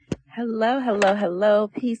Hello, hello, hello.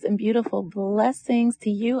 Peace and beautiful blessings to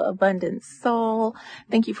you, abundant soul.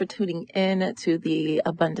 Thank you for tuning in to the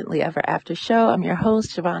Abundantly Ever After show. I'm your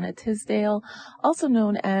host, Shavonna Tisdale, also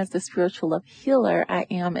known as the Spiritual Love Healer. I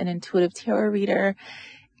am an intuitive tarot reader,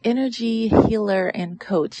 energy healer, and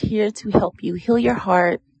coach, here to help you heal your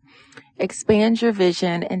heart, expand your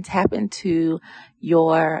vision, and tap into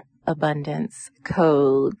your abundance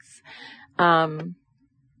codes.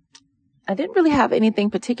 I didn't really have anything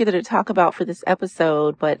particular to talk about for this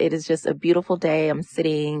episode, but it is just a beautiful day. I'm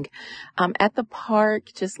sitting at the park,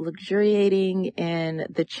 just luxuriating in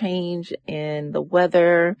the change in the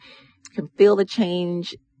weather. You can feel the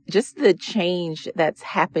change, just the change that's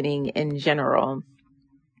happening in general.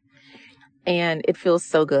 And it feels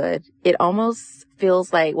so good. It almost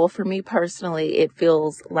feels like, well, for me personally, it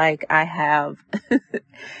feels like I have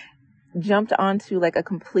jumped onto like a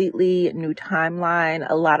completely new timeline.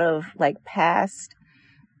 A lot of like past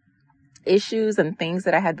issues and things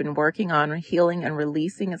that I had been working on, healing and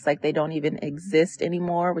releasing, it's like they don't even exist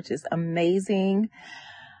anymore, which is amazing.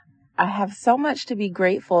 I have so much to be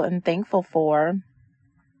grateful and thankful for.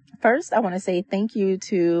 First, I want to say thank you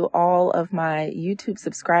to all of my YouTube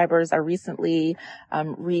subscribers. I recently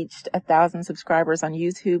reached 1,000 subscribers on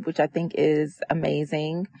YouTube, which I think is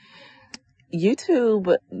amazing.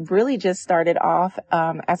 YouTube really just started off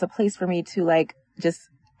as a place for me to like just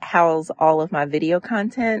house all of my video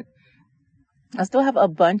content. I still have a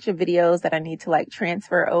bunch of videos that I need to like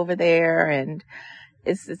transfer over there, and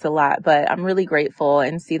it's a lot, but I'm really grateful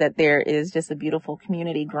and see that there is just a beautiful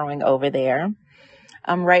community growing over there.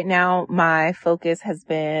 Right now, my focus has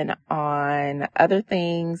been on other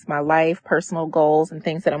things, my life, personal goals, and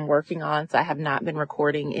things that I'm working on. So I have not been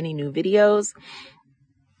recording any new videos.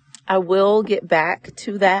 I will get back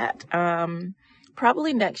to that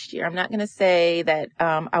probably next year. I'm not going to say that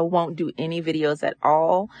I won't do any videos at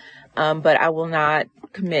all, but I will not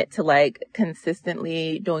commit to like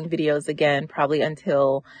consistently doing videos again probably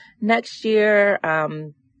until next year.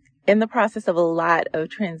 In the process of a lot of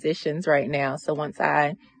transitions right now. So once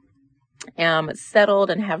I am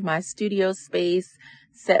settled and have my studio space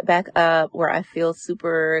set back up where I feel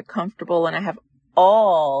super comfortable and I have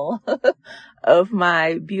all of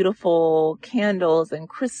my beautiful candles and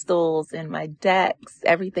crystals and my decks,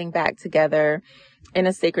 everything back together in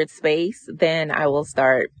a sacred space, then I will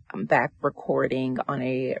start back recording on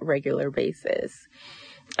a regular basis.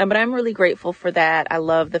 But I'm really grateful for that. I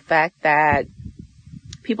love the fact that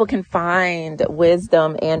people can find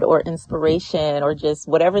wisdom and or inspiration or just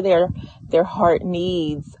whatever their heart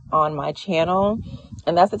needs on my channel.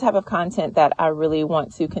 And that's the type of content that I really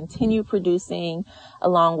want to continue producing,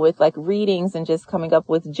 along with like readings and just coming up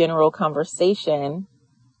with general conversation.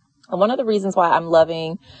 And one of the reasons why I'm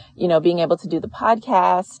loving, being able to do the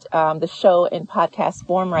podcast, the show in podcast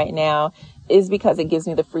form right now, is because it gives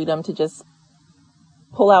me the freedom to just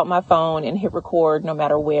pull out my phone and hit record no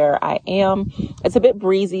matter where I am. It's a bit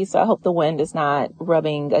breezy, so I hope the wind is not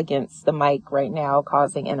rubbing against the mic right now,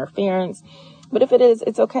 causing interference. But if it is,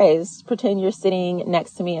 it's okay. Just pretend you're sitting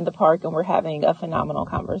next to me in the park and we're having a phenomenal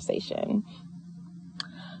conversation.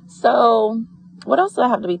 So what else do I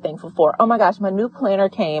have to be thankful for? Oh my gosh, my new planner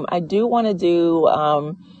came. I do want to do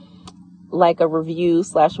like a review /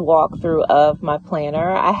 walkthrough of my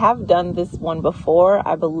planner. I have done this one before,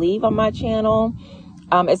 I believe, on my channel.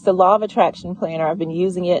 It's the Law of Attraction planner. I've been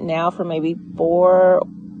using it now for maybe 4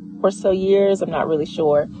 or so years. I'm not really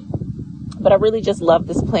sure, but I really just love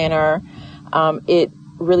this planner. It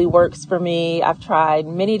really works for me. I've tried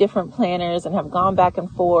many different planners and have gone back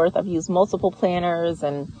and forth. I've used multiple planners,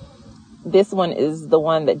 and this one is the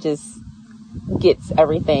one that just gets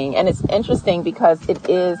everything. And it's interesting because it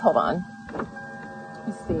is, hold on. Let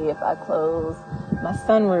me see if I close my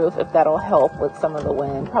sunroof, if that'll help with some of the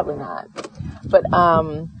wind. Probably not. But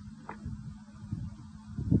I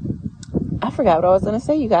forgot what I was going to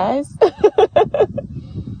say, you guys.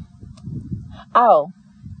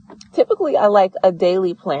 Typically I like a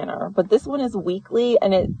daily planner, but this one is weekly,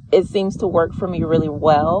 and it seems to work for me really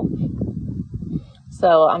well.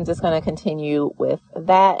 So I'm just going to continue with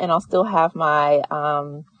that, and I'll still have my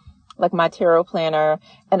my tarot planner,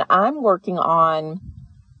 and I'm working on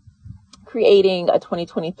creating a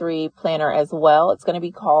 2023 planner as well. It's going to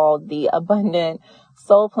be called the Abundant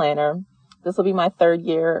Soul Planner. This will be my 3rd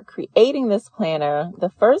year creating this planner. The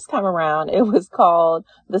first time around, it was called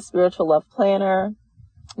the Spiritual Love Planner.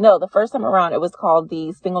 No, the first time around, it was called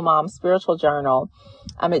the Single Mom Spiritual Journal.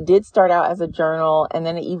 It did start out as a journal, and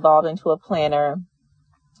then it evolved into a planner,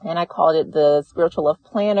 and I called it the Spiritual Love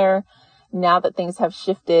Planner. now that things have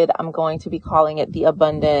shifted, I'm going to be calling it the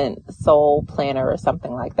Abundant Soul Planner or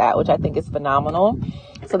something like that, which I think is phenomenal.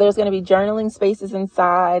 So there's going to be journaling spaces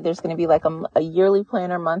inside. There's going to be like a yearly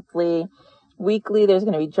planner, monthly, weekly. There's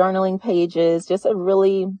going to be journaling pages, just a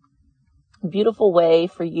really beautiful way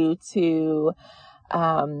for you to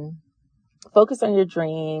focus on your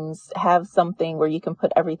dreams, have something where you can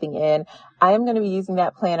put everything in. I am going to be using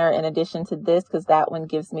that planner in addition to this because that one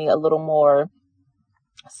gives me a little more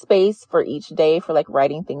space for each day for like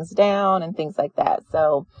writing things down and things like that.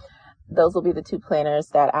 So those will be the two planners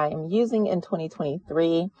that I am using in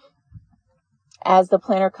 2023. As the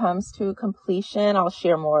planner comes to completion, I'll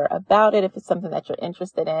share more about it if it's something that you're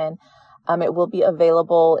interested in. It will be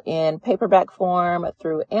available in paperback form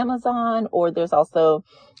through Amazon, or there's also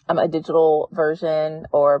a digital version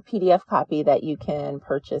or PDF copy that you can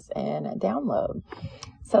purchase and download.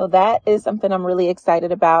 So that is something I'm really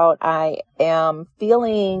excited about. I am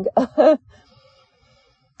feeling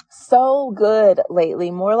so good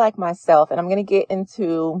lately, more like myself, and I'm going to get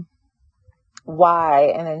into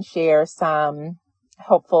why and then share some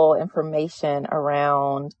helpful information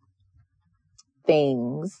around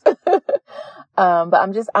things.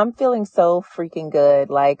 But I'm feeling so freaking good.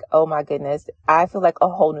 Like, oh my goodness, I feel like a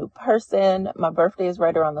whole new person. My birthday is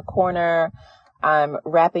right around the corner. I'm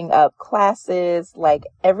wrapping up classes. Like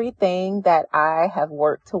everything that I have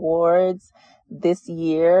worked towards this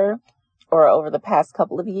year or over the past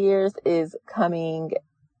couple of years is coming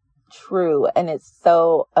true. And it's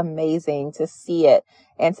so amazing to see it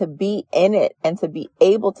and to be in it and to be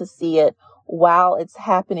able to see it while it's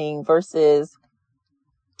happening versus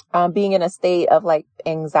being in a state of like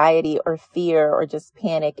anxiety or fear or just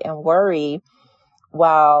panic and worry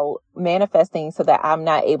while manifesting, so that I'm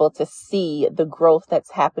not able to see the growth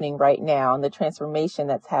that's happening right now and the transformation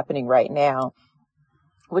that's happening right now,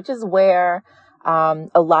 which is where a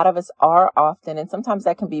lot of us are often. And sometimes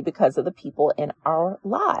that can be because of the people in our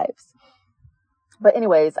lives. But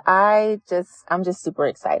anyways, I'm just super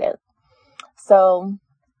excited. So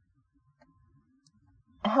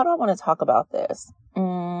how do I want to talk about this?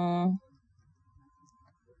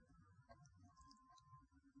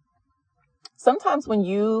 Sometimes when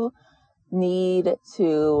you need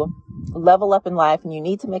to level up in life and you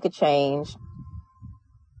need to make a change,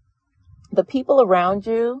 the people around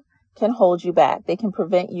you can hold you back. They can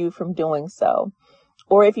prevent you from doing so.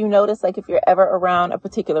 Or if you notice, like if you're ever around a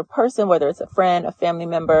particular person, whether it's a friend, a family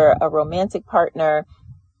member, a romantic partner,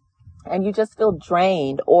 and you just feel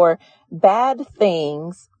drained or bad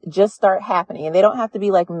things just start happening. And they don't have to be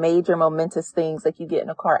like major momentous things like you get in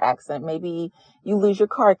a car accident. Maybe you lose your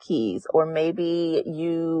car keys, or maybe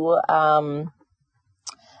you,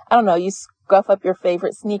 you scuff up your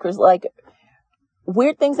favorite sneakers, like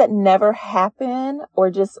weird things that never happen or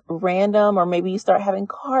just random, or maybe you start having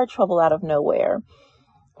car trouble out of nowhere,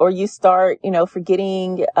 or you start,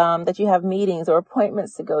 forgetting, that you have meetings or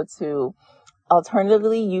appointments to go to.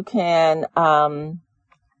 Alternatively, you can,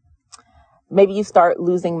 maybe you start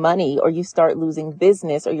losing money, or you start losing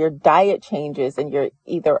business, or your diet changes and you're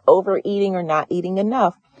either overeating or not eating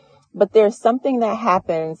enough. But there's something that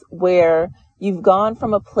happens where you've gone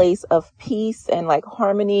from a place of peace and like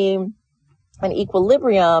harmony and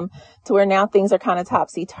equilibrium to where now things are kind of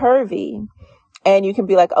topsy-turvy. And you can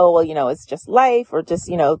be like, oh, well, it's just life, or just,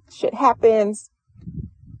 shit happens.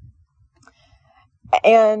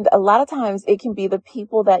 And a lot of times it can be the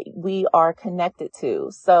people that we are connected to.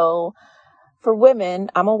 So for women,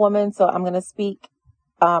 I'm a woman, so I'm going to speak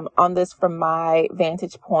on this from my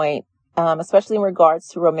vantage point, especially in regards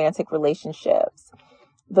to romantic relationships.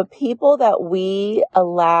 The people that we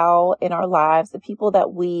allow in our lives, the people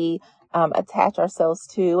that we attach ourselves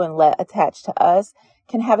to and let attach to us,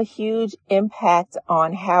 can have a huge impact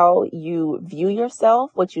on how you view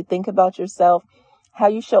yourself, what you think about yourself, how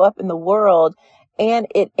you show up in the world. And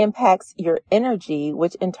it impacts your energy,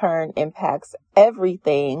 which in turn impacts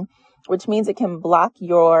everything, which means it can block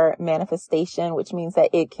your manifestation, which means that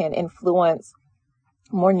it can influence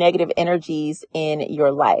more negative energies in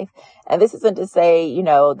your life. And this isn't to say,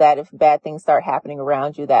 that if bad things start happening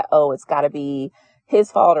around you, that, oh, it's got to be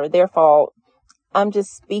his fault or their fault. I'm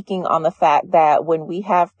just speaking on the fact that when we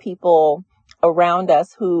have people around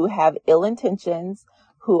us who have ill intentions,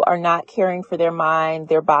 who are not caring for their mind,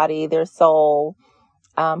 their body, their soul,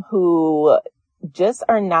 who just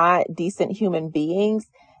are not decent human beings,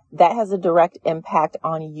 that has a direct impact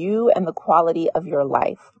on you and the quality of your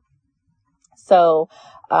life. So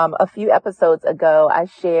a few episodes ago, I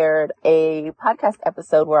shared a podcast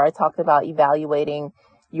episode where I talked about evaluating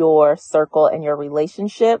your circle and your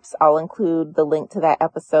relationships. I'll include the link to that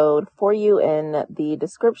episode for you in the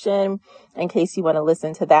description in case you want to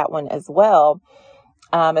listen to that one as well.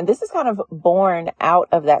 And this is kind of born out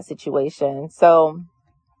of that situation. So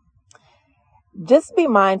just be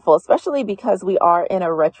mindful, especially because we are in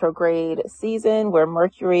a retrograde season where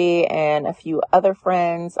Mercury and a few other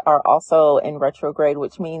friends are also in retrograde,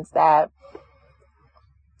 which means that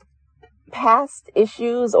past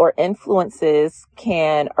issues or influences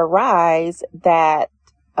can arise that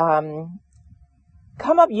come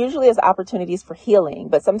up usually as opportunities for healing.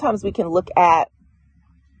 But sometimes we can look at,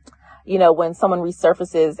 when someone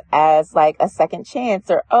resurfaces as like a second chance,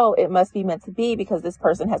 or, oh, it must be meant to be because this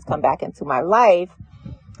person has come back into my life.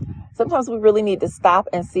 Sometimes we really need to stop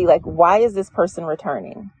and see, like, why is this person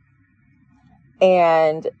returning?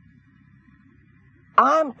 And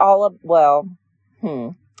I'm all about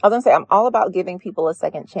giving people a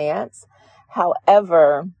second chance.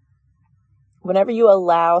 However, whenever you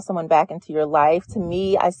allow someone back into your life, to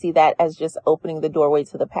me, I see that as just opening the doorway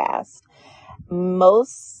to the past.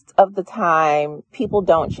 Most of the time, people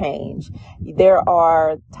don't change. There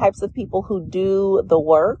are types of people who do the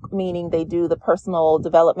work, meaning they do the personal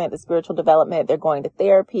development, the spiritual development. They're going to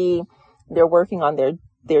therapy. They're working on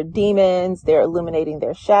their demons. They're illuminating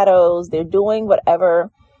their shadows. They're doing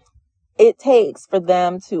whatever it takes for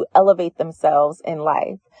them to elevate themselves in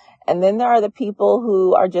life. And then there are the people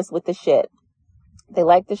who are just with the shit. They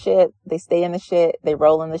like the shit. They stay in the shit. They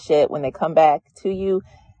roll in the shit. When they come back to you,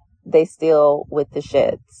 they still with the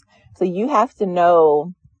shits. So you have to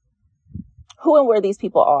know who and where these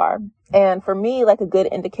people are. And for me, like, a good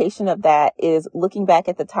indication of that is looking back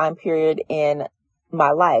at the time period in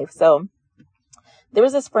my life. So there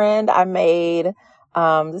was this friend I made.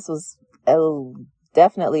 This was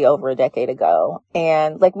definitely over a decade ago.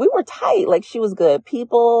 And like, we were tight. Like, she was good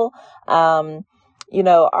people. Our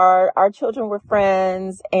children were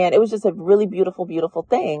friends, and it was just a really beautiful, beautiful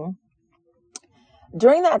thing.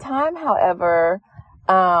 During that time, however,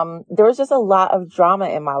 there was just a lot of drama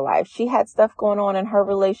in my life. She had stuff going on in her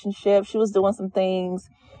relationship. She was doing some things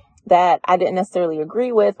that I didn't necessarily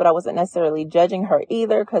agree with, but I wasn't necessarily judging her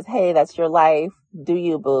either, because, hey, that's your life. Do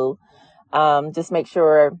you, boo? Just make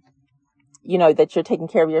sure, that you're taking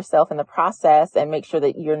care of yourself in the process, and make sure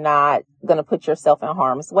that you're not going to put yourself in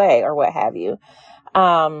harm's way or what have you.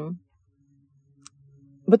 But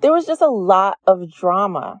there was just a lot of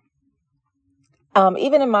drama.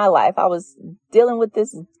 Even in my life, I was dealing with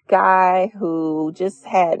this guy who just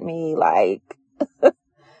had me like,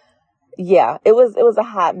 yeah, it was a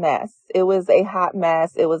hot mess. It was a hot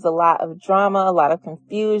mess. It was a lot of drama, a lot of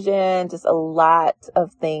confusion, just a lot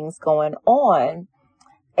of things going on.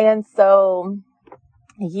 And so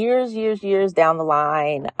years down the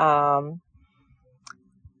line,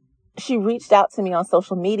 she reached out to me on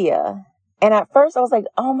social media. And at first I was like,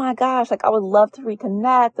 oh my gosh, like, I would love to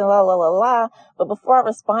reconnect and la, la, la, la. But before I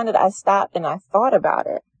responded, I stopped and I thought about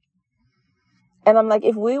it. And I'm like,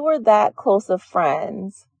 if we were that close of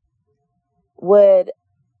friends, would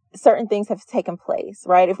certain things have taken place,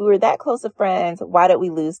 right? If we were that close of friends, why did we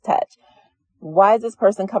lose touch? Why is this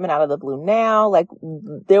person coming out of the blue now? Like,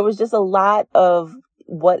 there was just a lot of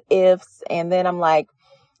what ifs. And then I'm like,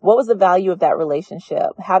 what was the value of that relationship?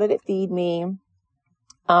 How did it feed me?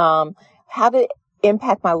 How did it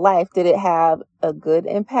impact my life? Did it have a good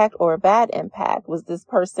impact or a bad impact? Was this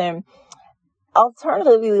person,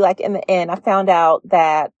 alternatively, like, in the end, I found out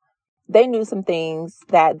that they knew some things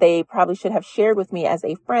that they probably should have shared with me as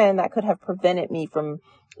a friend that could have prevented me from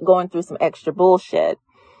going through some extra bullshit.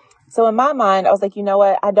 So in my mind, I was like, you know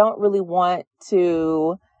what? I don't really want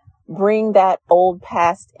to bring that old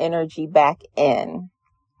past energy back in,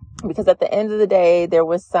 because at the end of the day, there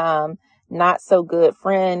was some not so good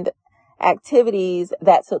friend activities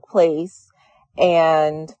that took place,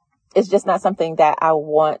 and it's just not something that I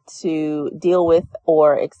want to deal with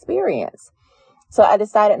or experience. So I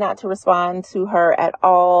decided not to respond to her at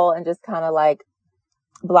all and just kind of like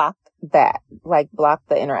block the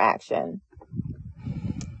interaction.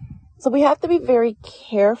 So we have to be very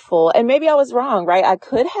careful. And maybe I was wrong, right? I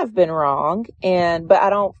could have been wrong, but I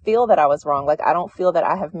don't feel that I was wrong. Like, I don't feel that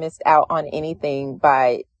I have missed out on anything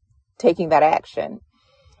by taking that action.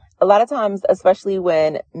 A lot of times, especially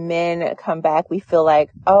when men come back, we feel like,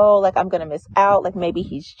 oh, like, I'm going to miss out. Like, maybe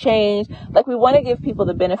he's changed. Like, we want to give people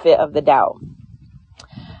the benefit of the doubt.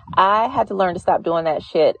 I had to learn to stop doing that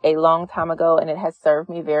shit a long time ago, and it has served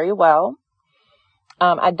me very well.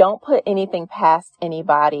 I don't put anything past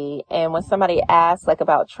anybody. And when somebody asks, like,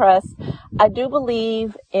 about trust, I do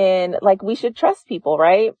believe in, like, we should trust people,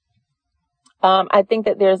 right? I think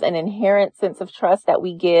that there's an inherent sense of trust that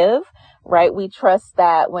we give, right? We trust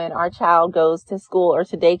that when our child goes to school or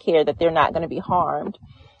to daycare that they're not going to be harmed.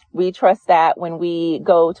 We trust that when we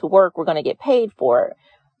go to work, we're going to get paid for it.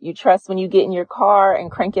 You trust when you get in your car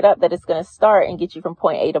and crank it up that it's going to start and get you from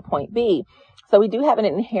point A to point B. So we do have an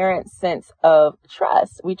inherent sense of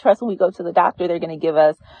trust. We trust when we go to the doctor, they're going to give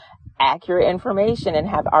us accurate information and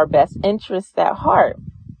have our best interests at heart.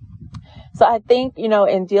 So I think,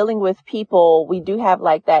 in dealing with people, we do have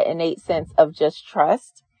like that innate sense of just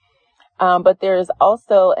trust. But there's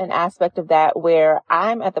also an aspect of that where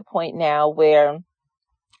I'm at the point now where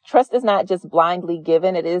trust is not just blindly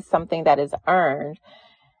given. It is something that is earned,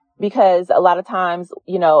 because a lot of times,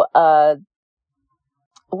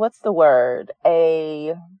 what's the word?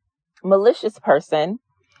 A malicious person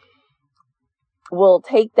will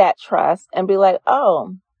take that trust and be like,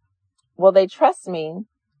 oh, well, they trust me,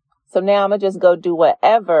 so now I'm going to just go do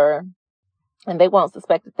whatever, and they won't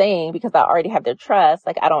suspect a thing because I already have their trust.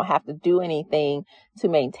 Like, I don't have to do anything to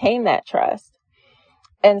maintain that trust.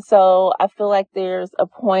 And so I feel like there's a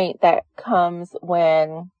point that comes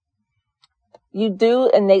when you do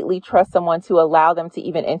innately trust someone to allow them to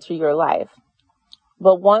even enter your life.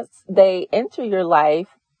 But once they enter your life,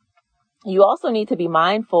 you also need to be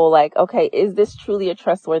mindful, like, okay, is this truly a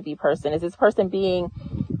trustworthy person? Is this person being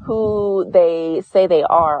who they say they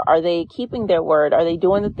are? Are they keeping their word? Are they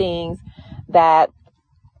doing the things that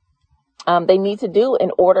they need to do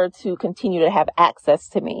in order to continue to have access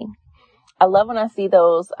to me? I love when I see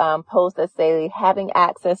those posts that say having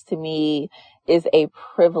access to me is a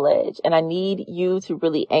privilege. And I need you to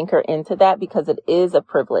really anchor into that, because it is a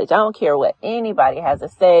privilege. I don't care what anybody has to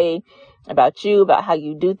say about you, about how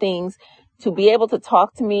you do things. To be able to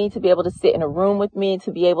talk to me, to be able to sit in a room with me,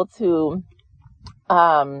 to be able to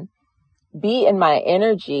be in my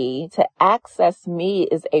energy, to access me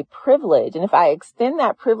is a privilege. And if I extend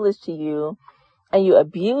that privilege to you and you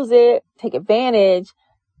abuse it, take advantage,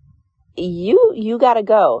 you gotta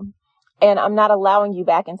go. And I'm not allowing you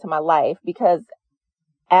back into my life, because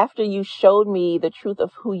after you showed me the truth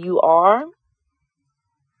of who you are,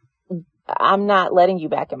 I'm not letting you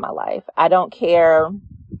back in my life. I don't care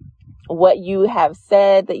what you have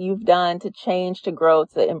said that you've done to change, to grow,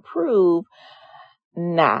 to improve.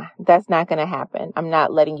 Nah, that's not going to happen. I'm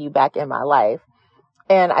not letting you back in my life.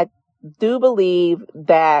 And I do believe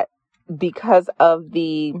that because of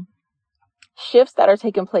the shifts that are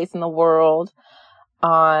taking place in the world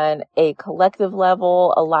on a collective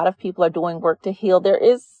level, a lot of people are doing work to heal. There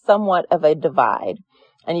is somewhat of a divide.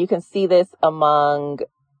 And you can see this among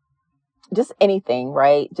just anything,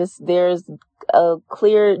 right? Just there's a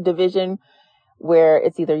clear division where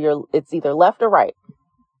it's either left or right.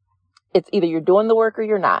 It's either you're doing the work or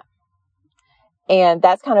you're not. And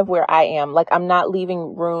that's kind of where I am. Like, I'm not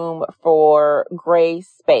leaving room for gray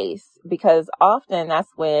space, because often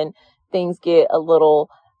that's when things get a little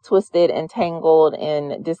twisted and tangled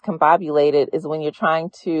and discombobulated, is when you're trying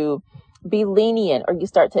to be lenient, or you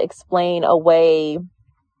start to explain away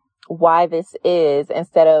why this is,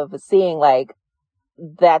 instead of seeing like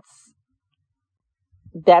that's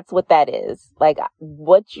what that is. Like,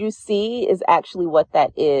 what you see is actually what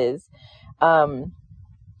that is.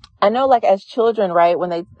 I know, like, as children, right,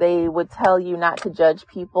 when they would tell you not to judge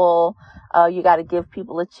people, you got to give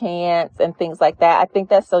people a chance and things like that. I think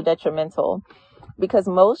that's so detrimental, because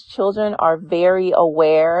most children are very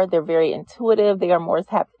aware. They're very intuitive. They are more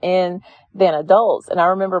tapped in than adults. And I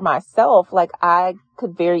remember myself, like, I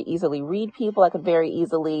could very easily read people. I could very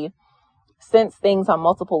easily sense things on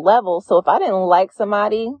multiple levels. So if I didn't like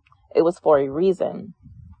somebody, it was for a reason.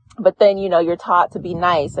 But then, you're taught to be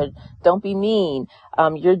nice or don't be mean.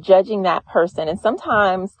 You're judging that person. And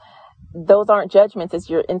sometimes those aren't judgments. It's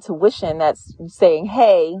your intuition that's saying,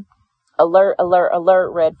 hey, alert, alert,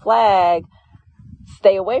 alert, red flag.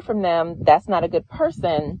 Stay away from them. That's not a good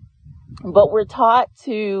person. But we're taught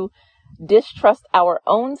to distrust our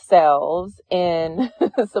own selves in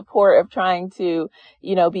support of trying to,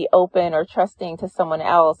 be open or trusting to someone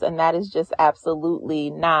else. And that is just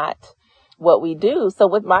absolutely not what we do. So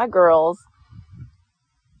with my girls,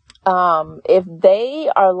 if they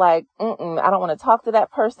are like, I don't want to talk to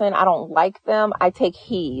that person, I don't like them, I take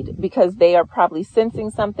heed, because they are probably sensing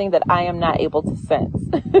something that I am not able to sense.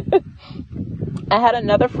 I had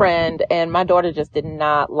another friend, and my daughter just did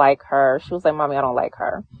not like her. She was like, Mommy, I don't like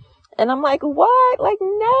her. And I'm like, what? Like,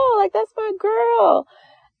 no, like, that's my girl.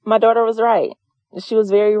 My daughter was right. She was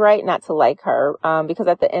very right not to like her, because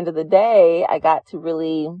at the end of the day, I got to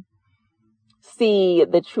really see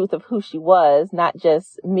the truth of who she was, not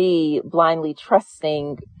just me blindly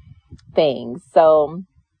trusting things. So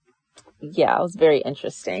Yeah, it was very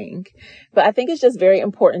interesting. But I think it's just very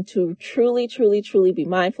important to truly, truly, truly be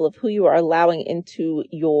mindful of who you are allowing into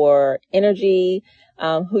your energy,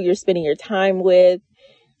 who you're spending your time with,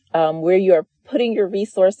 where you're putting your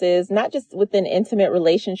resources, not just within intimate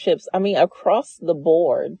relationships. I mean, across the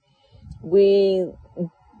board. We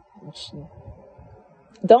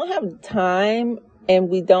don't have time and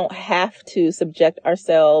we don't have to subject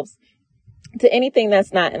ourselves to anything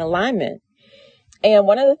that's not in alignment. And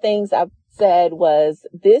one of the things I've said was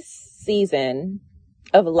this season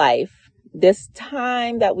of life, this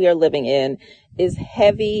time that we are living in, is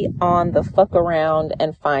heavy on the fuck around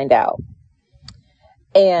and find out.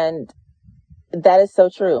 And that is so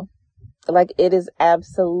true. Like, it is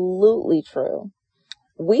absolutely true.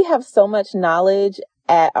 We have so much knowledge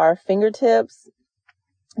at our fingertips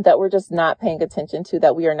that we're just not paying attention to,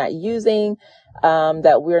 that we are not using,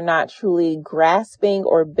 that we're not truly grasping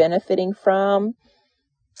or benefiting from.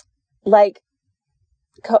 Like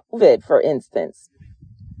COVID, for instance.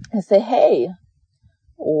 And say, hey,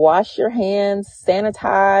 wash your hands,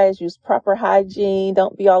 sanitize, use proper hygiene,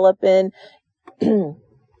 don't be all up in,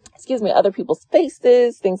 other people's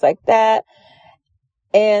faces, things like that.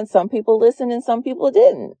 And some people listened and some people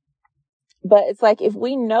didn't. But it's like, if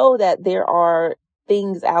we know that there are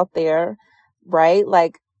things out there, right?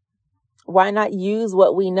 Like, why not use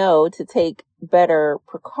what we know to take better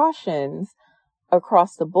precautions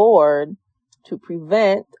across the board to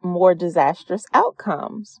prevent more disastrous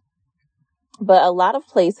outcomes? But a lot of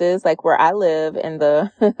places, like where I live in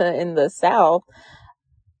the in the South,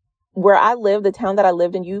 where I live, the town that I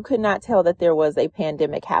lived in, you could not tell that there was a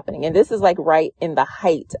pandemic happening. And this is like right in the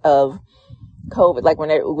height of COVID, like when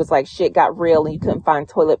it was like shit got real and you couldn't find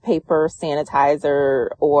toilet paper, sanitizer,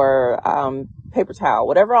 or paper towel,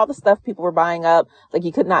 whatever all the stuff people were buying up, like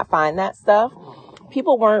you could not find that stuff.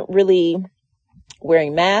 People weren't really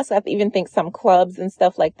wearing masks. I even think some clubs and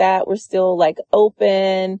stuff like that were still like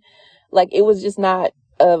open. Like, it was just not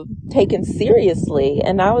taken seriously.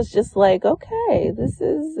 And I was just like, okay, this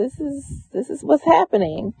is what's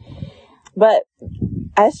happening. But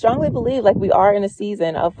I strongly believe like we are in a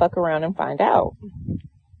season of fuck around and find out.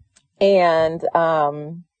 And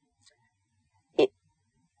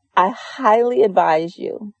I highly advise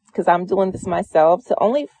you, because I'm doing this myself, to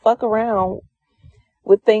only fuck around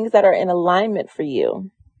with things that are in alignment for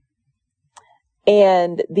you.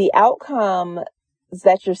 And the outcome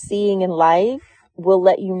that you're seeing in life will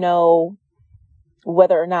let you know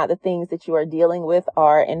whether or not the things that you are dealing with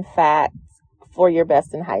are in fact for your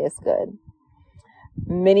best and highest good.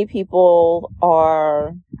 Many people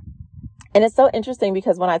are, and it's so interesting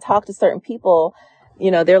because when I talk to certain people,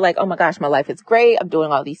 they're like, oh my gosh, my life is great. I'm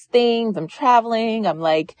doing all these things. I'm traveling. I'm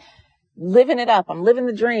like living it up. I'm living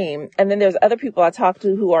the dream. And then there's other people I talk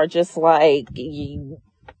to who are just like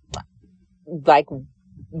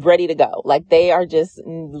ready to go. Like, they are just,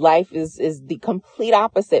 life is the complete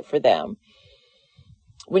opposite for them.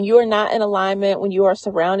 When you are not in alignment, when you are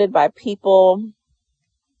surrounded by people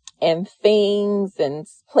and things and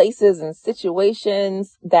places and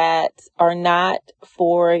situations that are not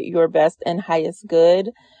for your best and highest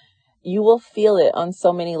good, you will feel it on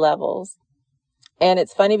so many levels. And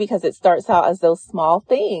it's funny because it starts out as those small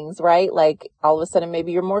things, right? Like, all of a sudden,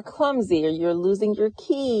 maybe you're more clumsy, or you're losing your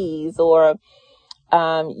keys, or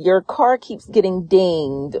your car keeps getting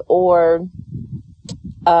dinged, or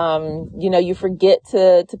you forget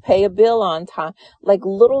to pay a bill on time. Like,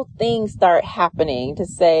 little things start happening to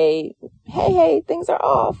say, hey, things are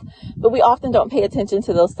off. But we often don't pay attention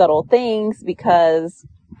to those subtle things because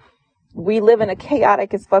we live in a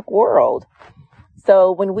chaotic as fuck world.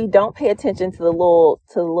 So when we don't pay attention to the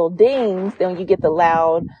little dings, then you get the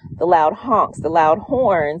loud honks, the loud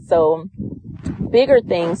horns. So bigger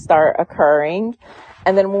things start occurring.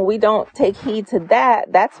 And then when we don't take heed to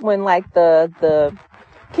that, that's when like the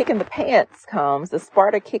kick in the pants comes, the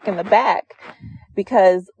Sparta kick in the back,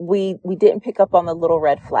 because we didn't pick up on the little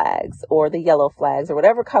red flags or the yellow flags or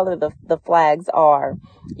whatever color the flags are.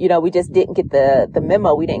 We just didn't get the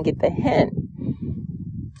memo. We didn't get the hint.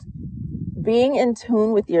 Being in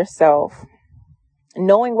tune with yourself,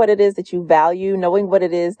 knowing what it is that you value, knowing what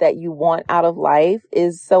it is that you want out of life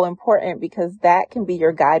is so important, because that can be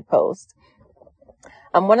your guidepost.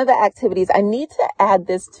 One of the activities, I need to add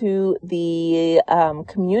this to the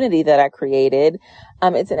community that I created.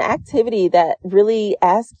 It's an activity that really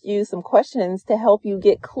asks you some questions to help you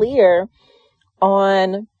get clear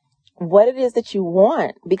on what it is that you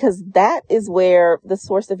want, because that is where the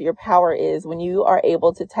source of your power is. When you are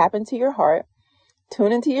able to tap into your heart,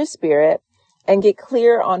 tune into your spirit, and get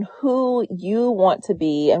clear on who you want to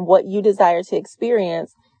be and what you desire to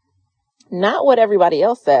experience, Not what everybody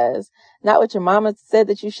else says, not what your mama said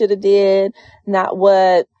that you should have did, not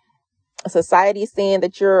what society is saying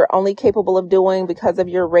that you're only capable of doing because of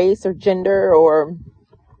your race or gender or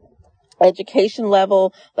education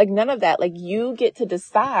level. Like none of that. Like you get to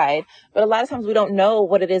decide, but a lot of times we don't know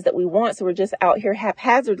what it is that we want. So we're just out here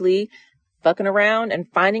haphazardly fucking around and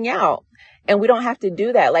finding out. And we don't have to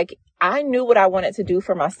do that. Like I knew what I wanted to do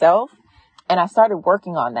for myself and I started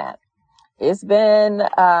working on that. It's been,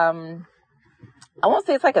 I won't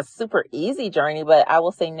say it's like a super easy journey, but I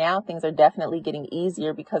will say now things are definitely getting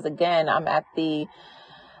easier because again, I'm at the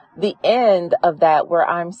end of that where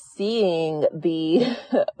I'm seeing the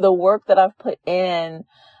work that I've put in,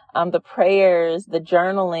 the prayers, the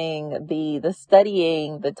journaling, the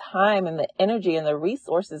studying, the time and the energy and the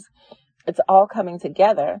resources. It's all coming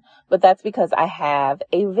together, but that's because I have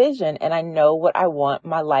a vision and I know what I want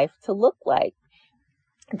my life to look like.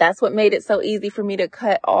 That's what made it so easy for me to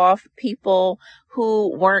cut off people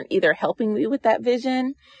who weren't either helping me with that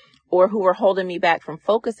vision or who were holding me back from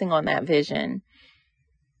focusing on that vision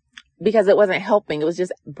because it wasn't helping. It was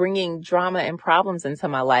just bringing drama and problems into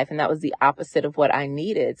my life. And that was the opposite of what I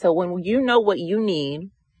needed. So when you know what you need,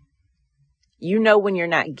 you know when you're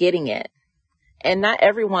not getting it. And not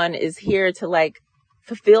everyone is here to like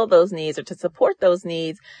fulfill those needs or to support those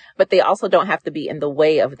needs, but they also don't have to be in the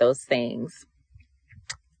way of those things.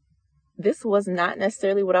 This was not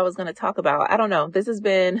necessarily what I was going to talk about. I don't know. This has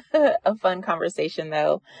been a fun conversation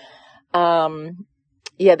though.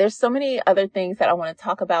 Yeah, there's so many other things that I want to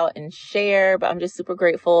talk about and share, but I'm just super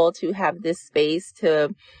grateful to have this space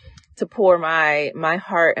to pour my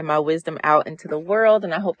heart and my wisdom out into the world.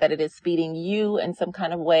 And I hope that it is feeding you in some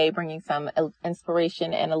kind of way, bringing some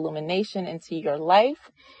inspiration and illumination into your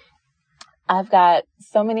life. I've got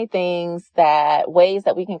so many ways that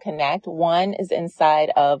we can connect. One is inside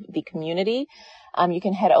of the community. You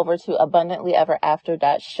can head over to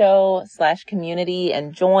abundantlyeverafter.show/community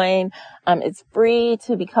and join. It's free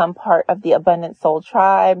to become part of the Abundant Soul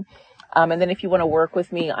Tribe. And then if you want to work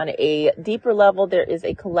with me on a deeper level, there is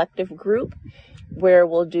a collective group where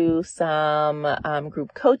we'll do some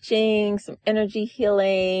group coaching, some energy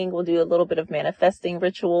healing. We'll do a little bit of manifesting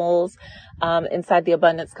rituals inside the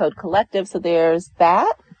Abundance Code Collective. So there's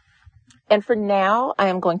that. And for now, I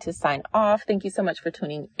am going to sign off. Thank you so much for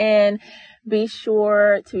tuning in. Be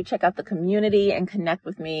sure to check out the community and connect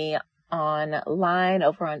with me online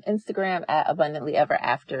over on Instagram at Abundantly Ever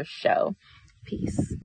After Show. Peace.